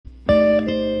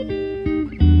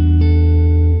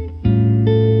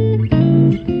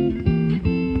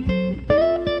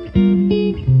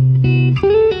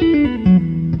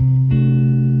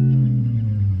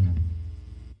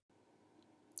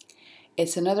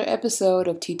It's another episode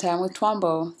of Tea Time with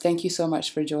Twombo. Thank you so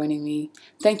much for joining me.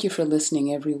 Thank you for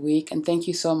listening every week, and thank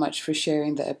you so much for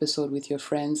sharing the episode with your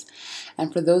friends.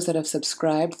 And for those that have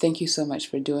subscribed, thank you so much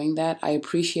for doing that. I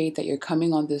appreciate that you're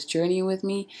coming on this journey with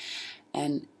me,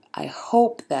 and I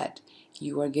hope that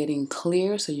you are getting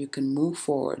clear so you can move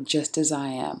forward just as I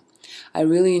am. I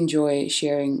really enjoy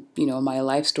sharing, my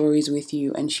life stories with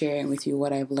you and sharing with you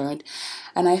what I've learned.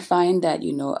 And I find that,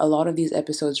 a lot of these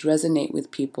episodes resonate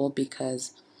with people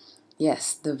because,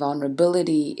 yes, the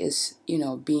vulnerability is,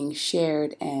 being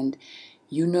shared, and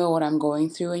you know what I'm going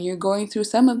through, and you're going through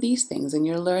some of these things and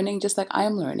you're learning just like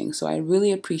I'm learning. So I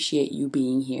really appreciate you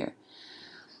being here.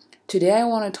 Today I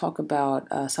want to talk about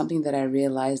something that I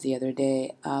realized the other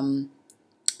day,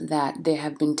 that there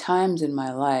have been times in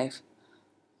my life,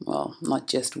 well, not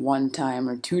just one time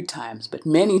or two times, but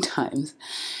many times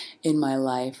in my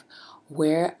life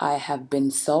where I have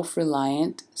been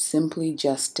self-reliant simply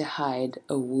just to hide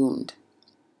a wound.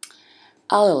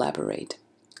 I'll elaborate.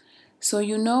 So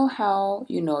you know how,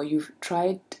 you've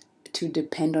tried to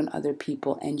depend on other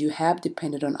people, and you have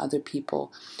depended on other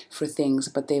people for things,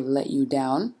 but they've let you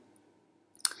down,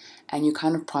 and you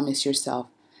kind of promise yourself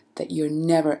that you're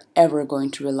never ever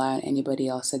going to rely on anybody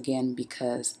else again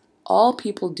because all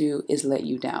people do is let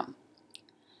you down.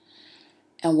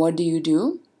 And what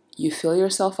do? You fill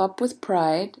yourself up with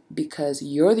pride because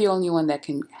you're the only one that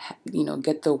can,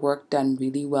 get the work done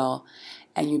really well,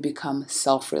 and you become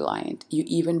self-reliant. You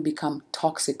even become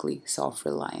toxically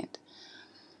self-reliant.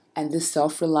 And this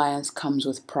self-reliance comes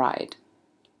with pride.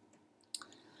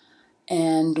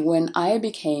 And when I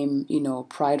became,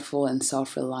 prideful and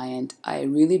self-reliant, I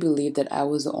really believed that I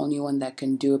was the only one that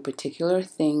can do a particular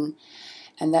thing.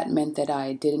 And that meant that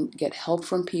I didn't get help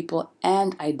from people,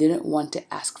 and I didn't want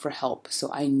to ask for help, so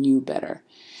I knew better.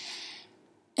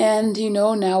 And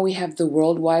now we have the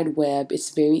World Wide Web.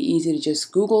 It's very easy to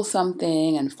just Google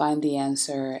something and find the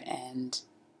answer and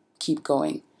keep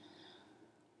going.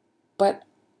 But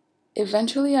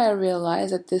eventually I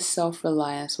realized that this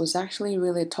self-reliance was actually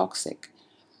really toxic.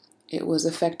 It was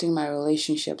affecting my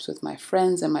relationships with my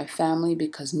friends and my family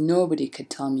because nobody could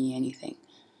tell me anything.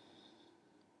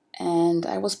 And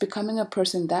I was becoming a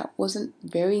person that wasn't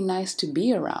very nice to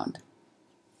be around.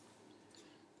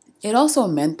 It also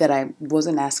meant that I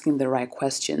wasn't asking the right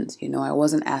questions. I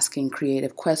wasn't asking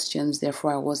creative questions.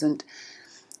 Therefore, I wasn't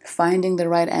finding the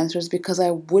right answers because I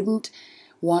wouldn't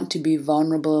want to be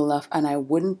vulnerable enough, and I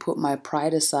wouldn't put my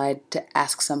pride aside to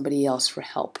ask somebody else for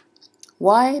help.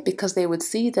 Why? Because they would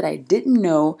see that I didn't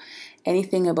know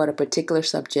anything about a particular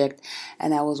subject,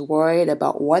 and I was worried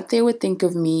about what they would think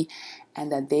of me, and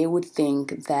that they would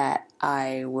think that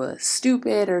I was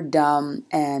stupid or dumb,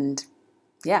 and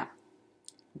yeah,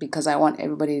 because I want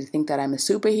everybody to think that I'm a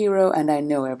superhero and I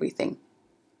know everything.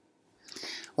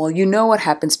 Well, you know what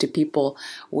happens to people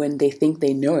when they think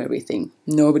they know everything.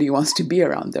 Nobody wants to be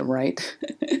around them, right?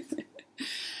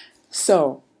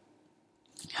 So,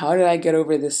 how did I get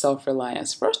over this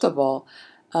self-reliance? First of all,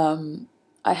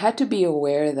 I had to be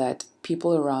aware that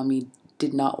people around me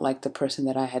did not like the person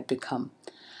that I had become.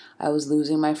 I was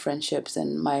losing my friendships,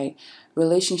 and my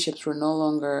relationships were no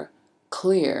longer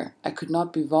clear. I could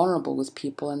not be vulnerable with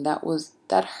people, and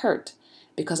that hurt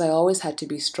because I always had to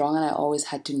be strong and I always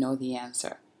had to know the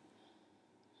answer.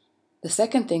 The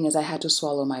second thing is I had to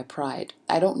swallow my pride.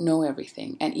 I don't know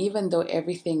everything, and even though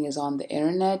everything is on the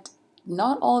internet,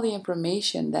 not all the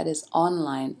information that is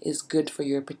online is good for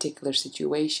your particular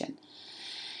situation.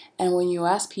 And when you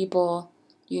ask people,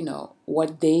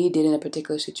 what they did in a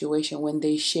particular situation, when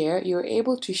they share, you're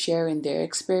able to share in their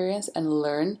experience and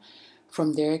learn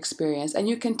from their experience. And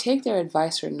you can take their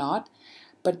advice or not,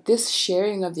 but this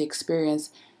sharing of the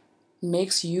experience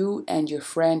makes you and your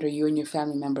friend or you and your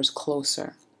family members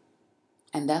closer.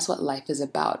 And that's what life is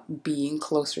about, being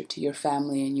closer to your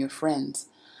family and your friends.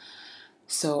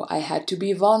 So I had to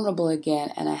be vulnerable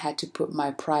again, and I had to put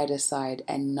my pride aside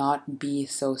and not be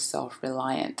so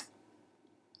self-reliant.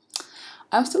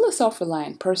 I'm still a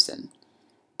self-reliant person,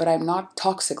 but I'm not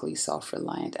toxically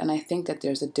self-reliant, and I think that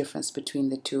there's a difference between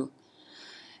the two.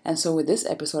 And so with this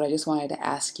episode, I just wanted to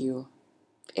ask you,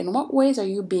 in what ways are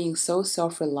you being so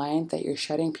self-reliant that you're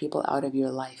shutting people out of your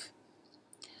life?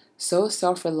 So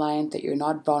self-reliant that you're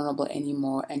not vulnerable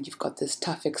anymore, and you've got this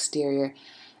tough exterior,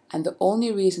 and the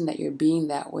only reason that you're being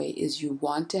that way is you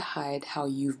want to hide how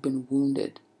you've been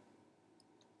wounded.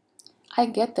 I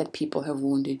get that people have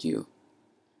wounded you.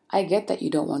 I get that you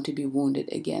don't want to be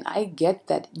wounded again. I get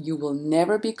that you will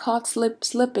never be caught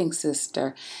slipping,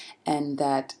 sister, and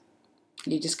that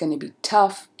you're just going to be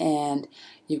tough, and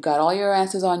you've got all your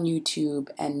answers on YouTube,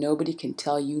 and nobody can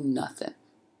tell you nothing.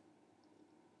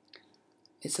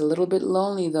 It's a little bit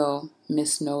lonely though,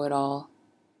 Miss Know-It-All.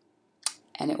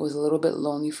 And it was a little bit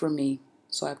lonely for me.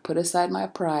 So I put aside my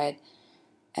pride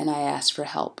and I asked for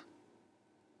help.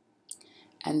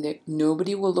 And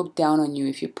nobody will look down on you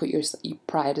if you put your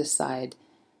pride aside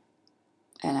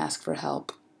and ask for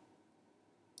help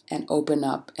and open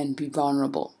up and be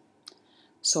vulnerable.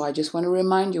 So I just want to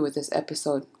remind you with this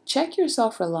episode, check your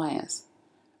self-reliance.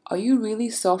 Are you really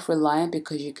self-reliant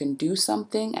because you can do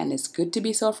something and it's good to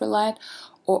be self-reliant?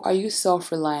 Or are you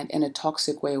self-reliant in a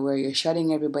toxic way where you're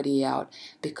shutting everybody out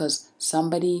because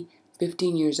somebody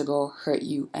 15 years ago hurt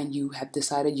you and you have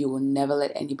decided you will never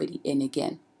let anybody in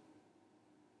again?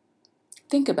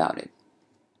 Think about it.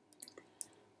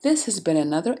 This has been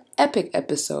another epic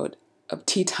episode of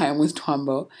Tea Time with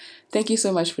Twombo. Thank you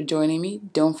so much for joining me.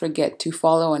 Don't forget to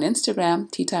follow on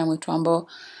Instagram, Tea Time with Twombo.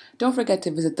 Don't forget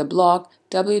to visit the blog,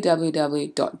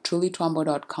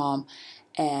 www.trulytwombo.com,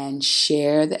 and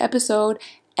share the episode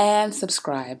and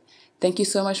subscribe. Thank you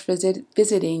so much for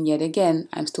visiting yet again.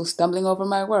 I'm still stumbling over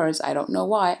my words. I don't know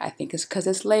why. I think it's because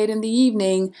it's late in the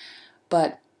evening.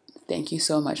 But thank you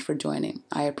so much for joining.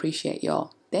 I appreciate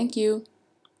y'all. Thank you.